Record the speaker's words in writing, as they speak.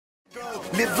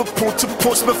Liverpool to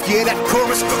Portsmouth, yeah, that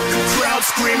chorus got the crowd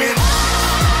screaming.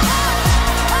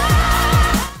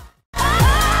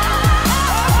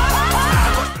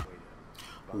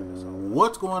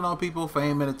 What's going on, people?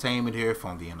 Fame Entertainment here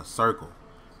from the Inner Circle.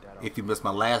 If you missed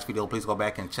my last video, please go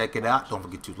back and check it out. Don't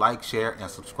forget to like, share, and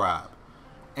subscribe.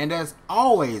 And as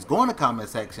always, go in the comment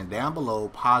section down below.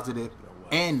 Positive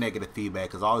and negative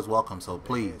feedback is always welcome, so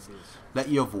please let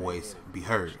your voice be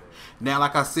heard. Now,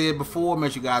 like I said before,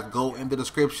 make sure you guys go in the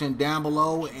description down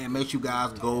below and make sure you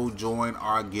guys go join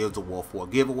our Guilds of War 4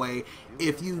 giveaway.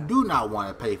 If you do not want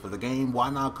to pay for the game, why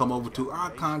not come over to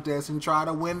our contest and try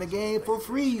to win the game for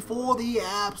free, for the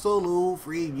absolute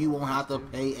free. You won't have to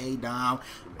pay a dime.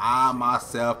 I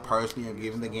myself personally am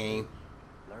giving the game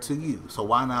to you, so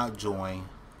why not join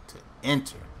to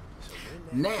enter?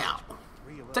 Now,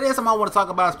 today's something I want to talk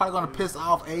about. It's probably going to piss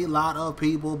off a lot of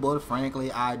people, but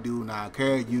frankly, I do not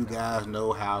care. You guys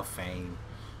know how Fame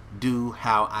do,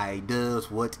 how I does,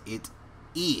 what it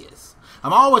is.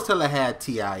 I'm always telling how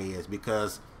TI is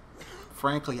because,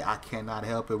 frankly, I cannot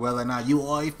help it whether or not you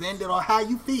are offended or how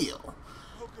you feel.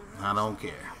 I don't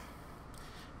care.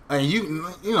 And you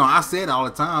know, I said all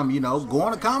the time, you know, go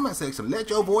in the comment section, let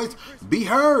your voice be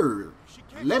heard.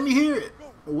 Let me hear it.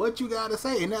 What you gotta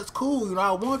say, and that's cool. You know,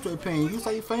 I want your opinion. You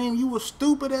say, Fame, you a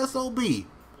stupid SOB.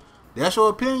 That's your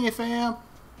opinion, fam.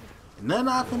 Nothing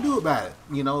I can do about it.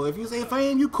 You know, if you say,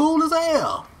 Fame, you cool as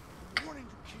hell,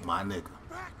 my nigga.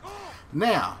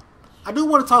 Now, I do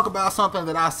want to talk about something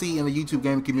that I see in the YouTube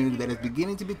gaming community that is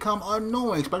beginning to become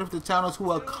annoying, especially for the channels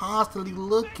who are constantly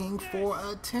looking for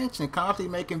attention,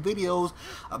 constantly making videos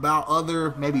about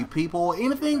other maybe people or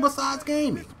anything besides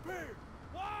gaming.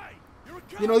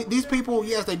 You know, these people,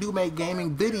 yes, they do make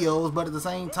gaming videos, but at the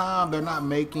same time, they're not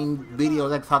making videos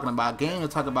that's talking about gaming. They're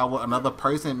talking about what another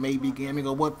person may be gaming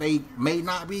or what they may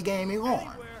not be gaming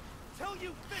on.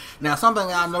 Now,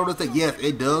 something I noticed that, yes,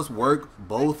 it does work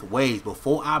both ways.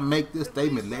 Before I make this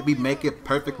statement, let me make it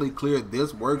perfectly clear.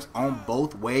 This works on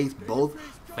both ways. Both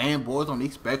fanboys on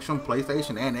each spectrum,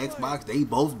 PlayStation and Xbox, they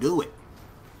both do it.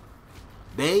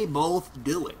 They both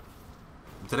do it.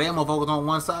 Today I'm going to focus on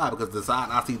one side because the side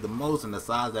I see the most and the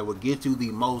side that will get you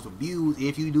the most views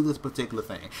if you do this particular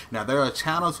thing. Now, there are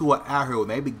channels who are out here when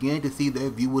they begin to see their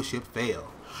viewership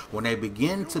fail. When they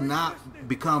begin to not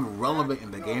become relevant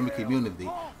in the gaming community,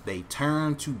 they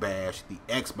turn to bash the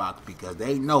Xbox because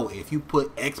they know if you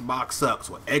put Xbox sucks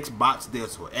or Xbox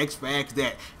this or Xfax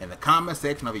that in the comment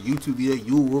section of a YouTube video,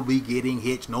 you will be getting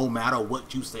hits no matter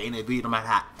what you say in the video. No matter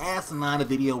how asinine the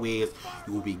video is,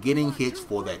 you will be getting hits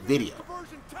for that video.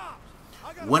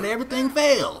 When everything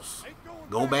fails,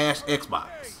 go bash Xbox.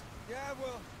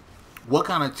 What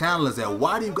kind of channel is that?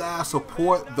 Why do you guys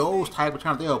support those type of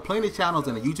channels? There are plenty of channels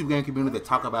in the YouTube game community that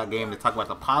talk about gaming, that talk about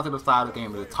the positive side of the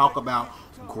game, that talk about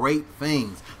great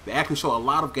things. They actually show a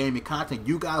lot of gaming content.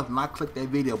 You guys will not click that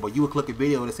video, but you will click a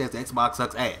video that says the Xbox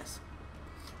sucks ass.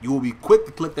 You will be quick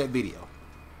to click that video.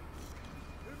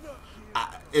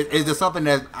 It's just something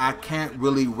that I can't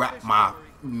really wrap my,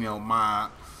 my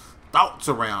thoughts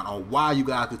around on why you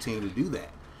guys continue to do that.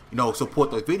 You know,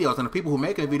 support those videos, and the people who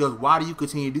make the videos, why do you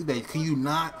continue to do that? Can you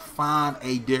not find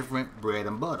a different bread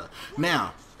and butter?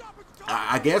 Now,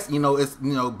 I guess, it's,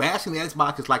 bashing the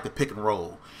Xbox is like the pick and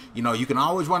roll. You know, you can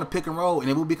always run a pick and roll and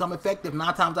it will become effective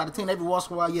 9 times out of 10. Every once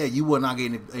in a while, yeah, you will not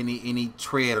get any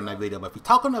tread on that video. But if you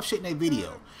talk enough shit in that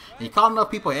video and you call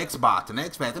enough people Xbox and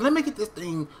Xfax, and let me get this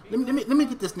thing, let me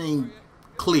get this thing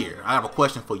clear. I have a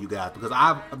question for you guys because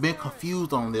I've been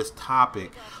confused on this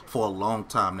topic for a long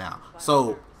time now.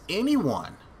 So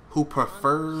anyone who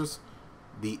prefers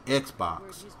the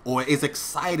Xbox or is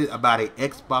excited about an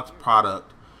Xbox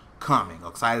product coming, or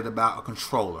excited about a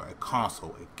controller, a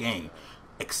console, a game,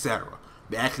 etc.,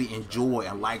 they actually enjoy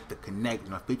and like the connect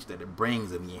and the feature that it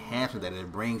brings and the enhancement that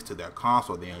it brings to their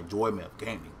console, their enjoyment of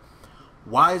gaming.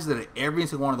 Why is it that every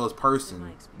single one of those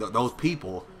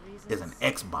people is an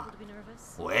Xbox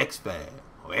or Xfab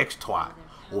or X-Twat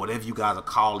or whatever you guys are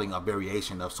calling a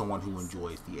variation of someone who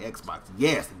enjoys the Xbox?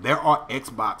 Yes, there are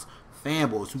Xbox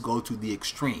fanboys who go to the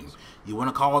extreme. You want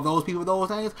to call those people those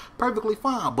things? Perfectly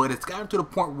fine. But it's gotten to the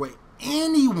point where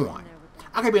anyone,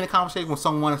 I could be in a conversation with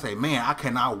someone and say, man, I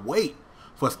cannot wait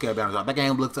for Scalebound to drop. That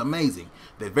game looks amazing.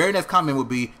 The very next comment would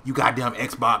be, you goddamn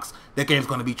Xbox, that game's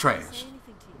going to be trash.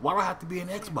 Why do I have to be an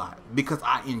Xbox? Because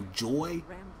I enjoy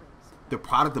the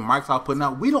product that Microsoft putting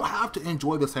out. We don't have to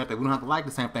enjoy the same thing. We don't have to like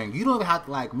the same thing. You don't even have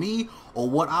to like me or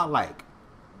what I like.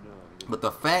 But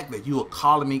the fact that you are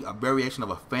calling me a variation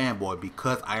of a fanboy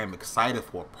because I am excited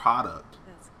for a product,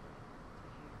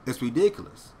 it's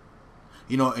ridiculous.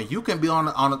 You know, and you can be on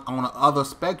the other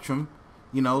spectrum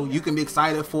You know, you can be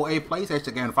excited for a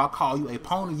PlayStation game. If I call you a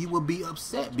pony, you will be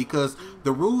upset because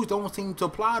the rules don't seem to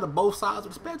apply to both sides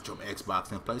of the spectrum.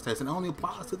 Xbox and PlayStation only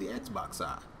applies to the Xbox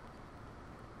side.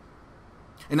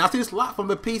 And I see this a lot from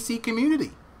the PC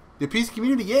community. The PC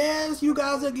community, yes, you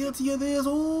guys are guilty of this.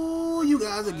 Oh, you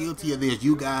guys are guilty of this.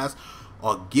 You guys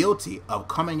are guilty of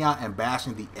coming out and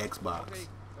bashing the Xbox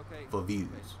for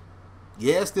views.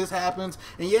 Yes, this happens.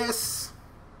 And yes,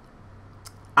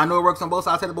 I know it works on both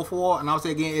sides. I said it before, and I'll say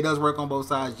it again, it does work on both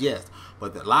sides, yes.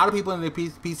 But a lot of people in the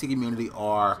PC community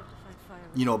are,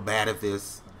 you know, bad at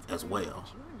this as well.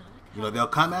 You know, they'll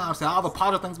come out and say all the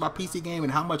positive things about PC game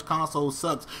and how much console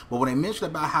sucks. But when they mention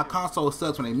about how console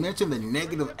sucks, when they mention the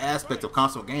negative aspects of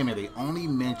console gaming, they only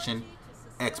mention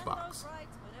Xbox.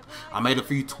 I made a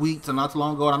few tweets not too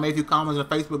long ago, and I made a few comments in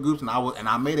Facebook groups, and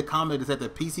I made a comment that said the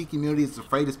PC community is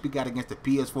afraid to speak out against the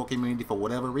PS4 community for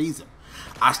whatever reason.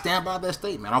 I stand by that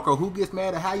statement. I don't care who gets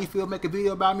mad at how you feel, make a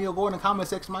video about me, or go in the comment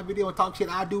section of my video and talk shit.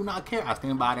 I do not care. I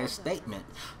stand by that statement.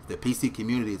 The PC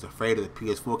community is afraid of the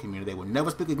PS4 community. They will never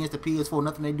speak against the PS4,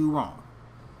 nothing they do wrong.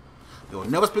 They will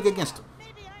never speak against them.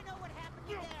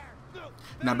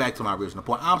 Now back to my original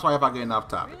point. I'm sorry if I get off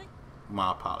topic.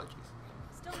 My apologies.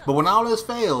 But when all this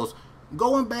fails,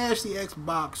 go and bash the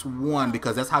Xbox One,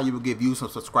 because that's how you will give you some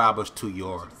subscribers to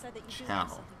your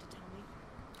channel.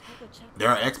 There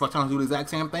are Xbox channels who do the exact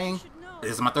same thing.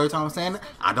 This is my third time saying it.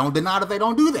 I don't deny that they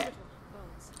don't do that.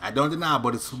 I don't deny,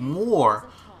 but it's more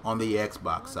on the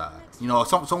Xbox side. You know,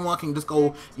 someone can just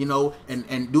go, you know,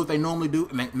 and do what they normally do,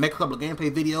 and make a couple of gameplay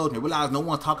videos, and they realize no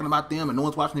one's talking about them, and no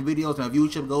one's watching the videos, and the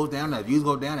viewership goes down, and the views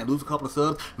go down, and lose a couple of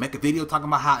subs, make a video talking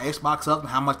about how Xbox sucks, and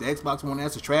how much the Xbox One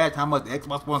S is trash, how much the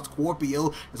Xbox One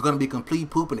Scorpio is going to be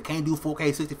complete poop, and it can't do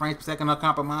 4K 60 frames per second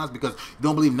uncompromised, because you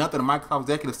don't believe nothing the Microsoft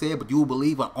executive said, but you will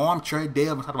believe an armchair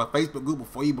dev inside of a Facebook group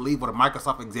before you believe what a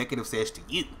Microsoft executive says to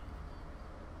you.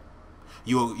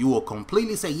 You will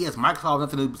completely say, yes, Microsoft has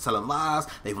nothing to do with selling lies.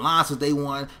 They've lied since day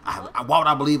one. Why would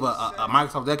I believe a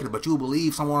Microsoft executive? But you will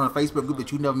believe someone on a Facebook group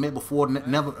that you never met before,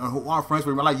 never who aren't friends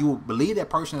with in real life. You will believe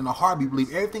that person in the heart. You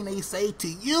believe everything they say to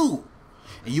you.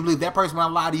 And you believe that person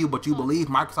might lie to you, but you believe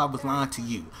Microsoft is lying to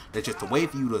you. That's just a way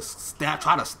for you to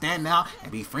try to stand out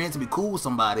and be friends and be cool with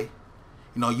somebody.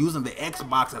 You know, using the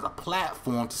Xbox as a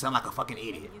platform to sound like a fucking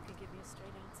idiot.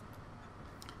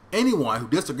 Anyone who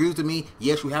disagrees with me,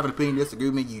 yes, you have an opinion, disagree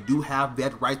with me. You do have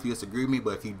that right to disagree with me,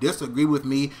 but if you disagree with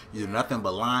me, you do nothing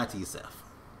but lying to yourself.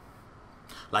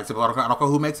 Like, I don't care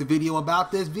who makes a video about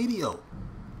this video.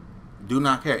 Do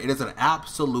not care. It is an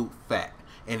absolute fact.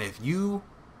 And if you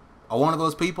are one of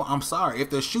those people, I'm sorry. If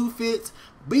the shoe fits,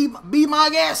 be my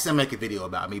guest and make a video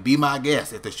about me. Be my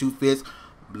guest. If the shoe fits,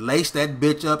 lace that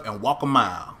bitch up and walk a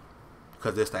mile.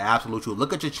 Because it's the absolute truth.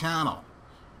 Look at your channel.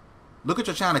 Look at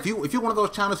your channel. If you're one of those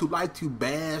channels who like to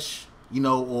bash, you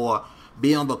know, or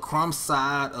be on the crumb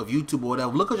side of YouTube or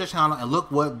whatever, look at your channel and look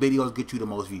what videos get you the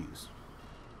most views.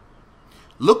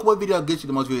 Look what video gets you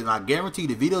the most views, and I guarantee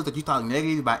the videos that you talk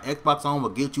negative about Xbox on will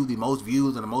get you the most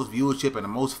views and the most viewership and the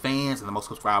most fans and the most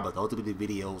subscribers. Those will be the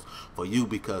videos for you,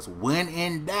 because when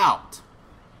in doubt,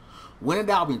 when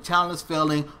your channel is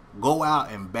failing, go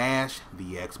out and bash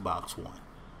the Xbox One.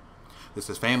 This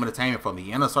is Fame Entertainment from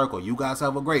the Inner Circle. You guys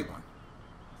have a great one.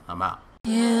 I'm out.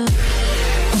 Yeah.